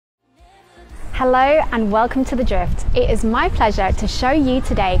Hello and welcome to The Drift. It is my pleasure to show you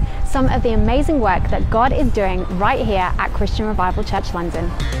today some of the amazing work that God is doing right here at Christian Revival Church London.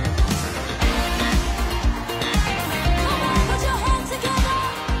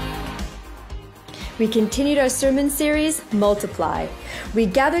 We continued our sermon series, Multiply. We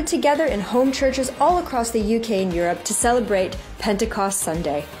gathered together in home churches all across the UK and Europe to celebrate Pentecost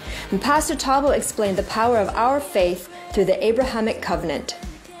Sunday. And Pastor Thabo explained the power of our faith through the Abrahamic covenant.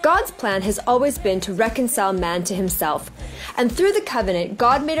 God's plan has always been to reconcile man to himself. And through the covenant,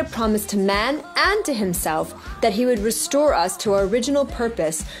 God made a promise to man and to himself that he would restore us to our original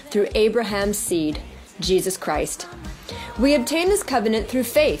purpose through Abraham's seed, Jesus Christ. We obtain this covenant through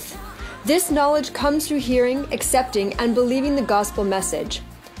faith. This knowledge comes through hearing, accepting, and believing the gospel message.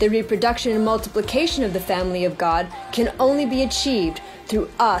 The reproduction and multiplication of the family of God can only be achieved through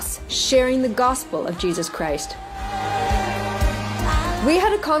us sharing the gospel of Jesus Christ. We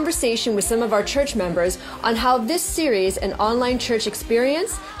had a conversation with some of our church members on how this series and online church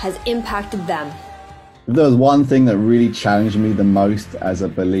experience has impacted them. If there was one thing that really challenged me the most as a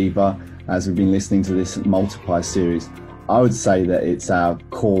believer, as we've been listening to this Multiply series, I would say that it's our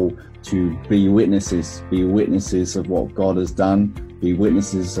call to be witnesses of what God has done, be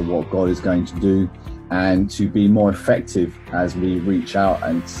witnesses of what God is going to do, and to be more effective as we reach out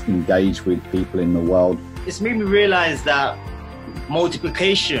and engage with people in the world. It's made me realize that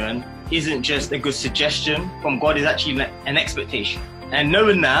multiplication isn't just a good suggestion from God, it's actually an expectation. And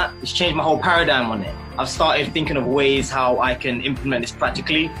knowing that, it's changed my whole paradigm on it. I've started thinking of ways how I can implement this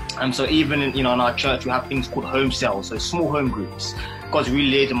practically. So even in our church, we have things called home cells, so small home groups. God's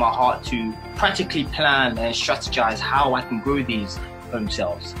really laid in my heart to practically plan and strategize how I can grow these home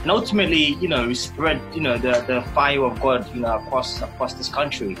cells. And ultimately, spread, the fire of God, across this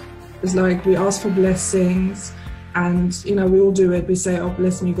country. It's like we ask for blessings and, we all do it. We say, oh,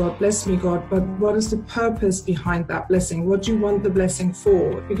 bless me, God, bless me, God. But what is the purpose behind that blessing? What do you want the blessing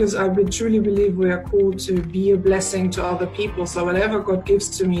for? Because I would truly believe we are called to be a blessing to other people. So whatever God gives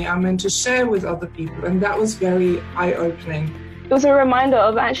to me, I'm meant to share with other people. And that was very eye-opening. It was a reminder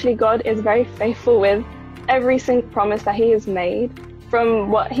of actually God is very faithful with every single promise that he has made.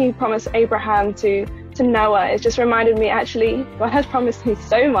 From what he promised Abraham to Noah, it just reminded me actually God has promised me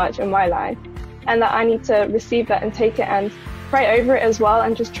so much in my life, and that I need to receive that and take it and pray over it as well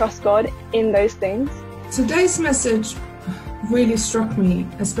and just trust God in those things. Today's message really struck me,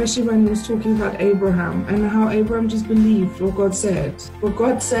 especially when he was talking about Abraham and how Abraham just believed what God said. What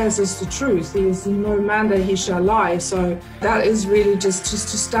God says is the truth. He is no man that he shall lie. So that is really just to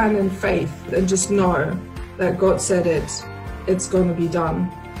stand in faith and just know that God said it. It's going to be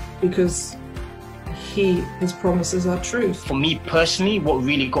done because his promises are truth. For me personally, what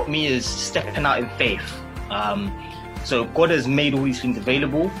really got me is stepping out in faith. So God has made all these things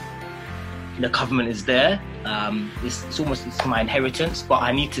available. The covenant is there. It's my inheritance, but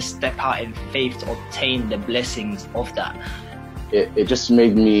I need to step out in faith to obtain the blessings of that. It just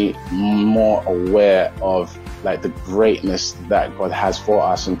made me more aware of the greatness that God has for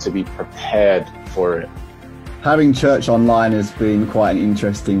us and to be prepared for it. Having church online has been quite an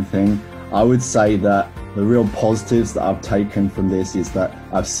interesting thing. I would say that the real positives that I've taken from this is that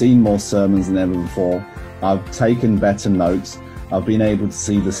I've seen more sermons than ever before. I've taken better notes. I've been able to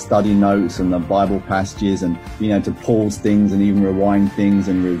see the study notes and the Bible passages and being able to pause things and even rewind things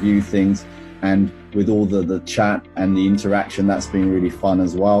and review things. And with all the chat and the interaction, that's been really fun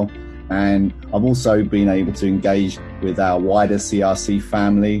as well. And I've also been able to engage with our wider CRC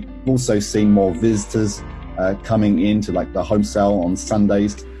family. I've also seen more visitors coming into the home cell on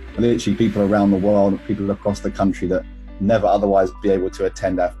Sundays. Literally people around the world, people across the country that never otherwise be able to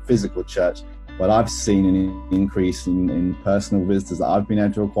attend our physical church. But I've seen an increase in personal visitors that I've been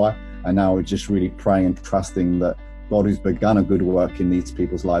able to acquire. And now we're just really praying and trusting that God, who's begun a good work in these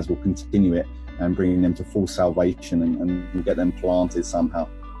people's lives, will continue it and bring them to full salvation and get them planted somehow.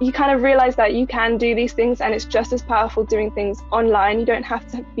 You kind of realize that you can do these things and it's just as powerful doing things online. You don't have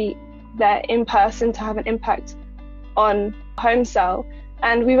to be there in person to have an impact on home cell.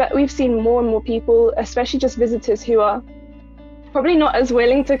 And we've seen more and more people, especially just visitors who are probably not as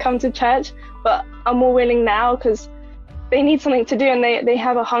willing to come to church, but are more willing now because they need something to do and they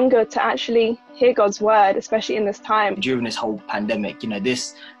have a hunger to actually hear God's word, especially in this time. During this whole pandemic,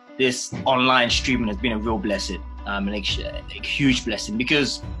 this online streaming has been a real blessing, a huge blessing,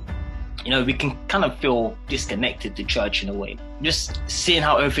 because we can kind of feel disconnected to church in a way. Just seeing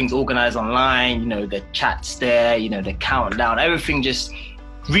how everything's organized online, the chats there, the countdown, everything just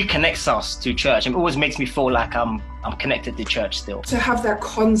reconnects us to church, and it always makes me feel like I'm connected to church still. To have that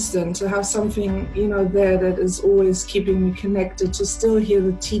constant, to have something, there that is always keeping me connected, to still hear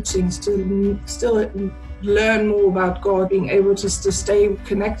the teachings, to still learn more about God, being able to stay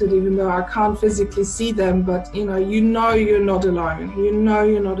connected even though I can't physically see them, but you're not alone. You're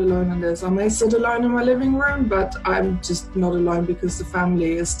not alone in this. I may sit alone in my living room, but I'm just not alone because the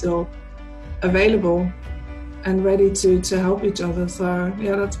family is still available and ready to help each other. So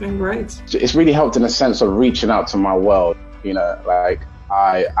yeah, that's been great. It's really helped in a sense of reaching out to my world. Like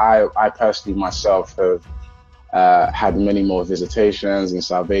I personally myself have had many more visitations and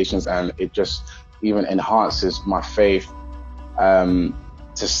salvations, and it just even enhances my faith to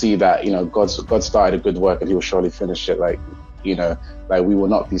see that God started a good work and He will surely finish it. Like we will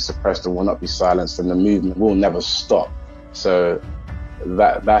not be suppressed and will not be silenced, and the movement will never stop. So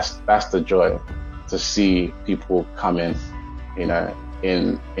that's the joy, to see people come in,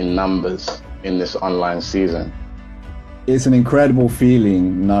 in numbers in this online season. It's an incredible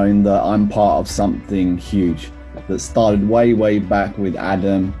feeling knowing that I'm part of something huge that started way back with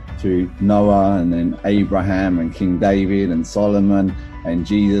Adam to Noah, and then Abraham and King David and Solomon and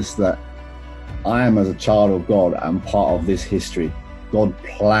Jesus, that I am, as a child of God, and part of this history. God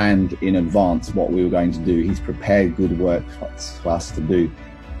planned in advance what we were going to do. He's prepared good work for us to do.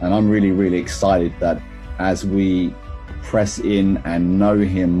 And I'm really excited that as we press in and know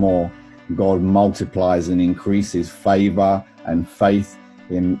Him more, God multiplies and increases favor and faith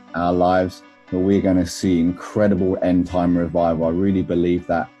in our lives, that we're going to see incredible end time revival. I really believe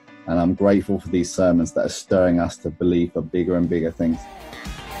that. And I'm grateful for these sermons that are stirring us to believe for bigger and bigger things.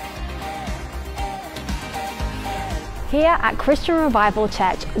 Here at Christian Revival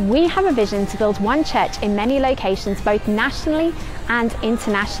Church, we have a vision to build one church in many locations, both nationally and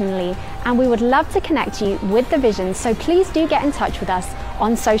internationally. And we would love to connect you with the vision, so please do get in touch with us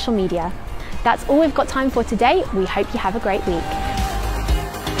on social media. That's all we've got time for today. We hope you have a great week.